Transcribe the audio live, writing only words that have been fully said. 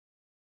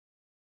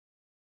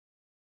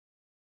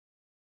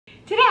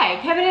Today,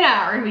 Kevin and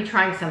I are going to be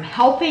trying some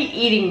healthy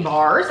eating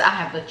bars. I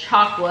have the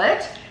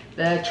chocolate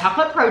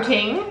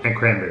protein, and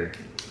cranberry.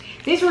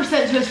 These were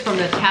sent to us from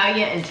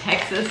Natalia in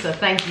Texas, so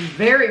thank you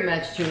very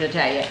much to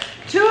Natalia.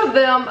 Two of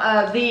them,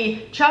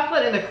 the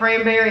chocolate and the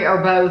cranberry,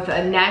 are both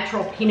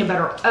natural peanut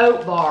butter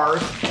oat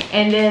bars,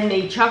 and then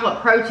the chocolate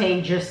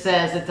protein just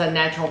says it's a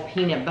natural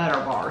peanut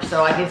butter bar,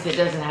 so I guess it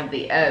doesn't have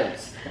the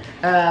oats.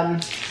 I'm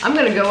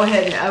going to go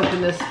ahead and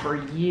open this for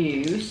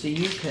you so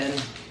you can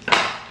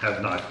have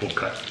a nice full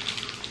cut.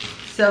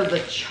 So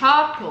the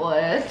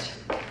chocolate,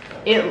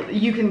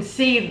 you can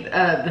see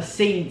the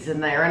seeds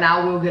in there, and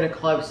I will get a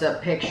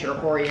close-up picture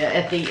for you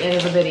at the end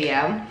of the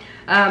video.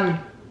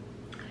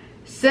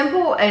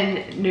 Simple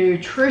and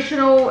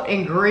nutritional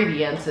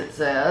ingredients, it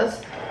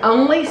says.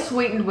 Only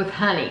sweetened with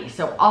honey.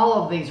 So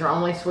all of these are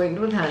only sweetened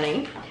with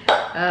honey.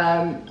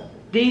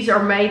 These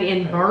are made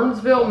in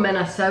Burnsville,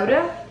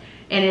 Minnesota,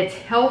 and it's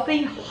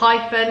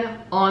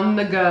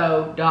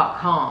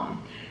healthy-onthego.com.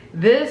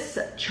 This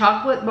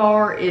chocolate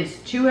bar is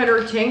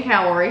 210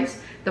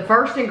 calories. The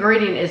first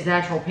ingredient is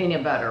natural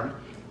peanut butter,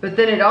 but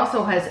then it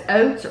also has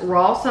oats,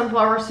 raw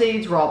sunflower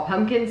seeds, raw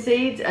pumpkin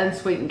seeds,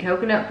 unsweetened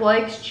coconut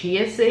flakes,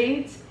 chia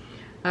seeds,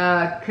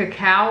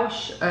 cacao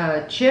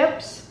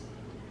chips.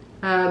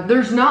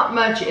 There's not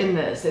much in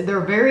this.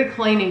 They're very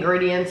clean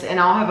ingredients, and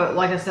I'll have,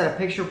 like I said, a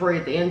picture for you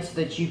at the end so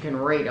that you can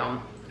read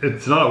them.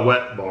 It's not a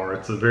wet bar,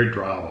 it's a very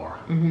dry bar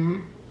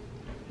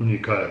when you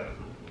cut it.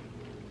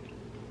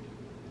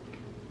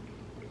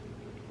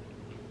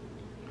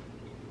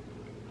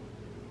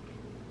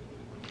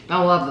 I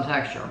love the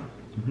texture.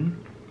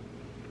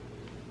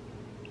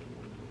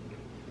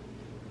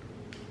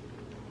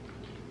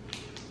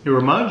 It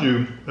reminds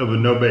you of a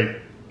no-bake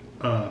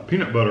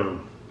peanut butter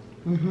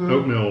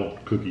oatmeal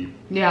cookie.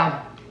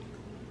 Yeah,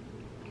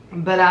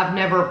 but I've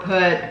never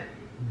put,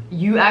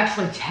 you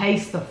actually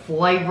taste the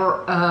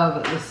flavor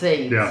of the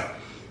seeds. Yeah,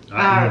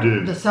 you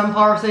do. The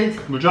sunflower seeds.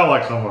 Which I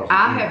like sunflower seeds.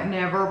 I have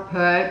never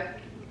put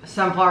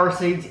sunflower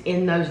seeds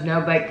in those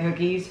no-bake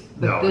cookies,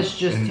 but this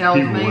just tells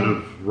me. People would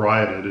have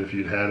rioted if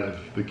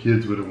the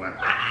kids would have went.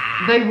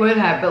 They would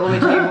have, but let me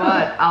tell you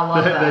what, I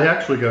love that. They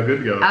actually go good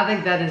together. I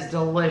think that is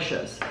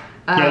delicious.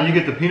 Yeah, you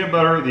get the peanut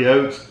butter, the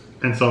oats,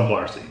 and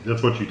sunflower seeds.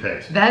 That's what you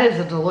taste. That is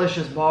a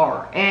delicious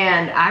bar,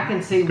 and I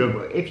can see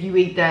if you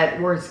eat that,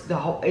 where it's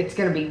going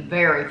to be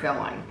very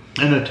filling.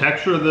 And the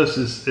texture of this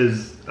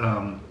is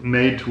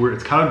made to where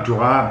it's kind of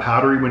dry and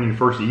powdery when you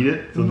first eat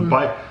it. So the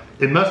bite.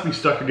 It must be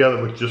stuck together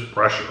with just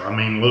pressure. I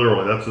mean,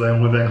 literally, that's the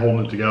only thing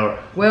holding it together.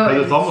 Well,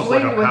 it's almost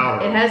like a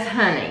powder. It has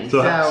honey.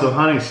 So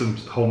honey's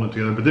holding it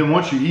together. But then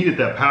once you eat it,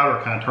 that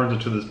powder kind of turns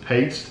into this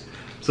paste.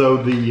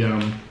 So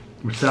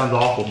which sounds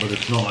awful, but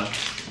it's not.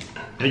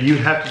 You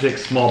have to take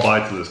small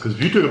bites of this, because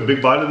if you took a big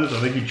bite of this,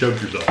 I think you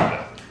choked yourself to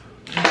death.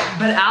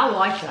 But I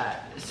like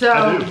that. So,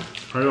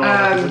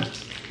 I do.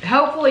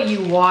 Hopefully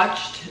you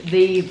watched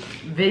the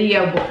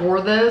video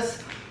before this.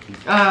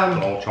 It's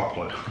all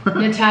chocolate.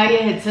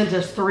 Natalia had sent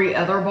us 3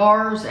 other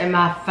bars, and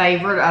my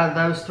favorite out of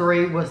those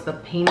 3 was the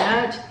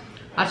peanut.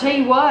 I tell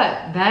you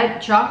what,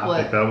 that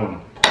chocolate. I think that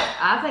one.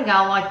 I think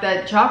I like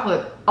that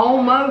chocolate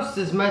almost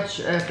as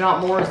much, if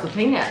not more, as the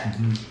peanut.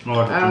 I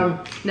like it too.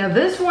 Now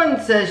this one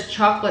says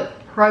chocolate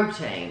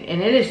protein, and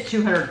it is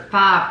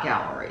 205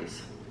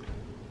 calories.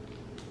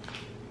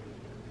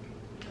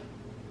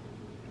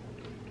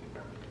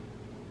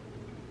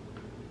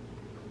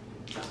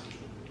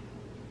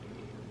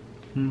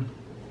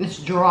 It's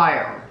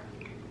drier.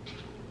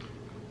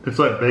 It's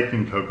like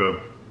baking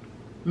cocoa.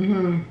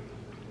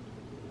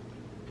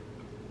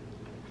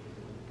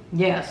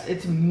 Yes,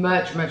 it's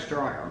much, much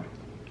drier.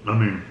 I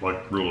mean,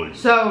 like really.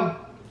 So,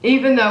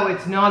 even though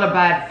it's not a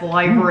bad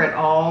flavor at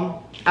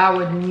all, I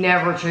would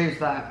never choose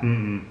that.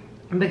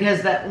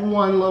 Because that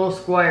one little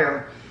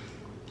square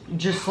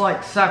just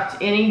like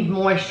sucked any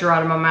moisture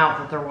out of my mouth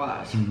that there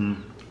was.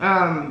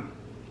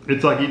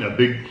 It's like eating a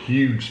big,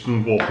 huge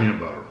spoonful of peanut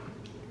butter.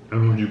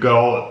 And when you've got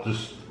all that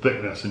just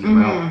thickness in your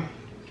mouth.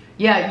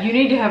 Yeah, you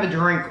need to have a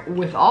drink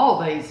with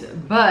all these,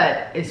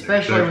 but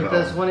especially with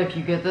this one, if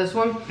you get this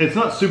one. It's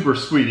not super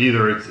sweet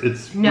either.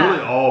 It's really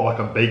all like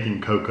a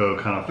baking cocoa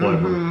kind of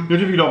flavor.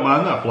 Because if you don't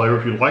mind that flavor,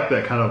 if you like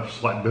that kind of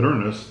slight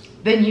bitterness,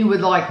 then you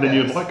would like then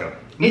you'd like it.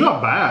 It's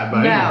not bad,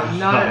 but no,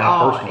 not at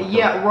all.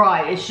 Yeah,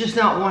 right. It's just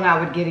not one I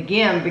would get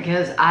again,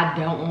 because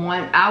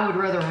I would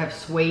rather have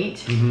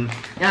sweet.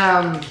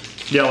 Yeah,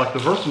 like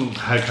the first one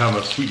had kind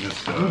of a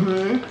sweetness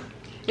to it.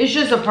 It's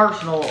just a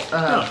personal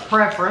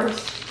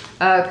preference,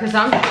 because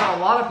I'm sure a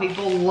lot of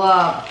people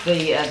love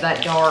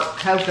that dark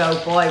cocoa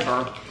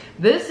flavor.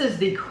 This is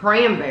the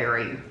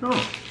cranberry.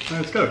 Oh,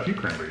 it's got a few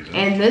cranberries in it.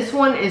 And this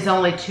one is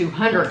only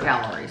 200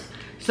 calories.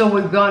 So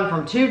we've gone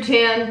from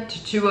 210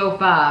 to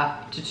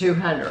 205 to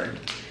 200.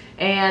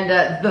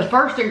 And the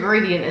first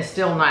ingredient is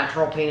still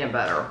natural peanut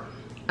butter.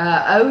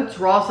 Oats,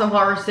 raw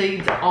sunflower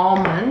seeds,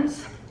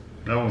 almonds.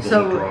 That one's a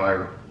little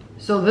drier.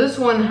 So this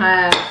one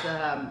has,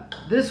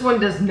 this one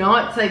does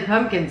not say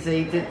pumpkin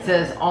seeds, it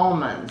says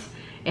almonds.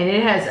 And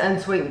it has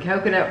unsweetened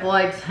coconut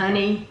flakes,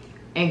 honey,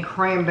 and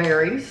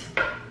cranberries.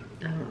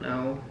 I don't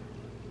know.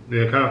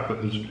 Yeah,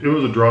 it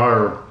was a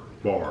drier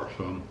bar,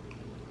 so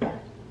kind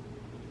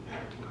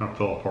of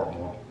fell apart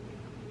more.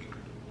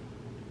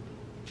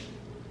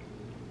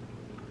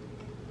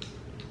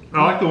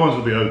 I like the ones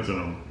with the oats in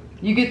them.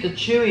 You get the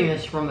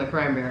chewiness from the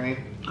cranberry.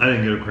 I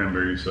didn't get a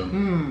cranberry, so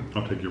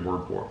I'll take your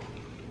word for it.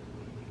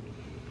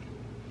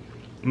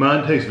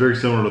 Mine tastes very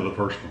similar to the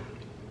first one.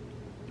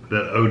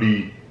 That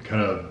oaty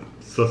kind of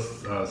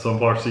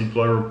sunflower seed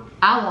flavor.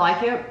 I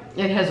like it.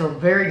 It has a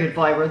very good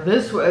flavor.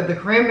 The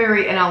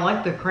cranberry, and I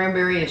like the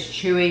cranberry is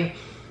chewy.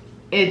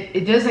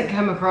 It doesn't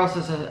come across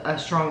as a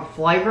strong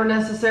flavor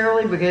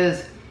necessarily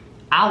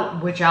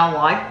which I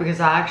like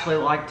because I actually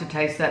like to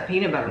taste that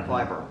peanut butter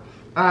flavor.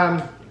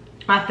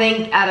 I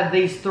think out of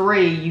these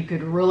three, you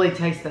could really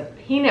taste the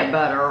peanut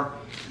butter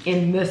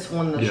in this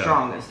one the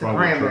strongest, the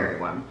cranberry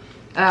one.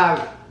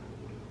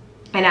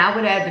 And I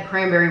would add the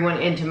cranberry one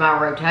into my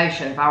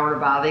rotation if I were to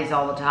buy these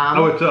all the time.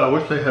 I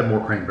wish they had more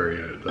cranberry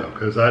in it though,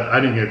 because I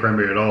didn't get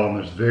cranberry at all, and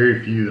there's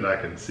very few that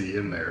I can see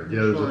in there.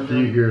 Yeah, there's a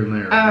few here and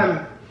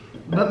there.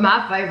 But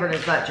my favorite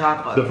is that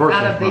chocolate. The first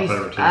one's my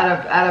favorite too.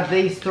 Out of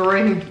these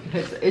three,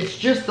 it's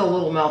just a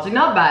little melty.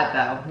 Not bad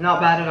though.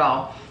 Not bad at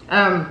all.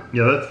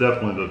 Yeah, that's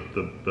definitely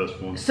the best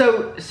one.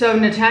 So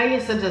Natalia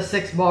sent us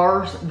 6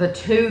 bars. The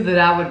 2 that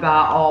I would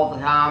buy all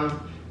the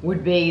time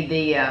would be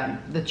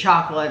the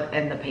chocolate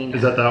and the peanut.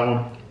 Is that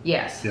one?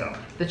 Yes. Yeah.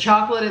 The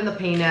chocolate and the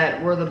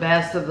peanut were the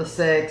best of the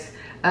 6.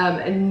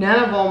 And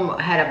none of them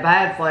had a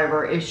bad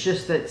flavor. It's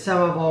just that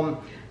some of them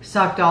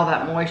sucked all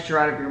that moisture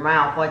out of your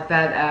mouth. Like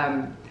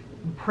that,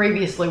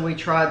 previously we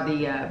tried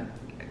the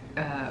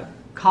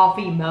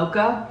coffee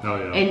mocha. Oh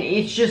yeah. And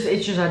it's just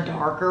a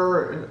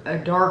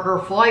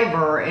darker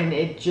flavor, and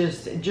it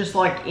just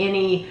like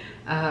any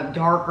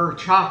darker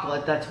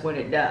chocolate, that's what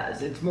it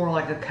does. It's more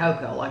like a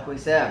cocoa, like we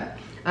said.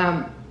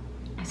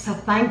 So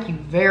thank you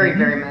very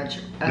much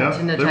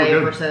to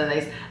Natalia for sending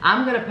these.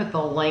 I'm going to put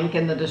the link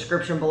in the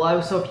description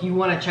below, so if you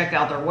want to check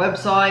out their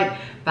website,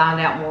 find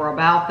out more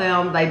about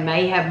them. They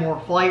may have more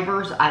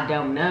flavors, I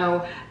don't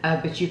know,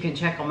 but you can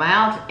check them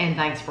out, and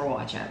thanks for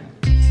watching.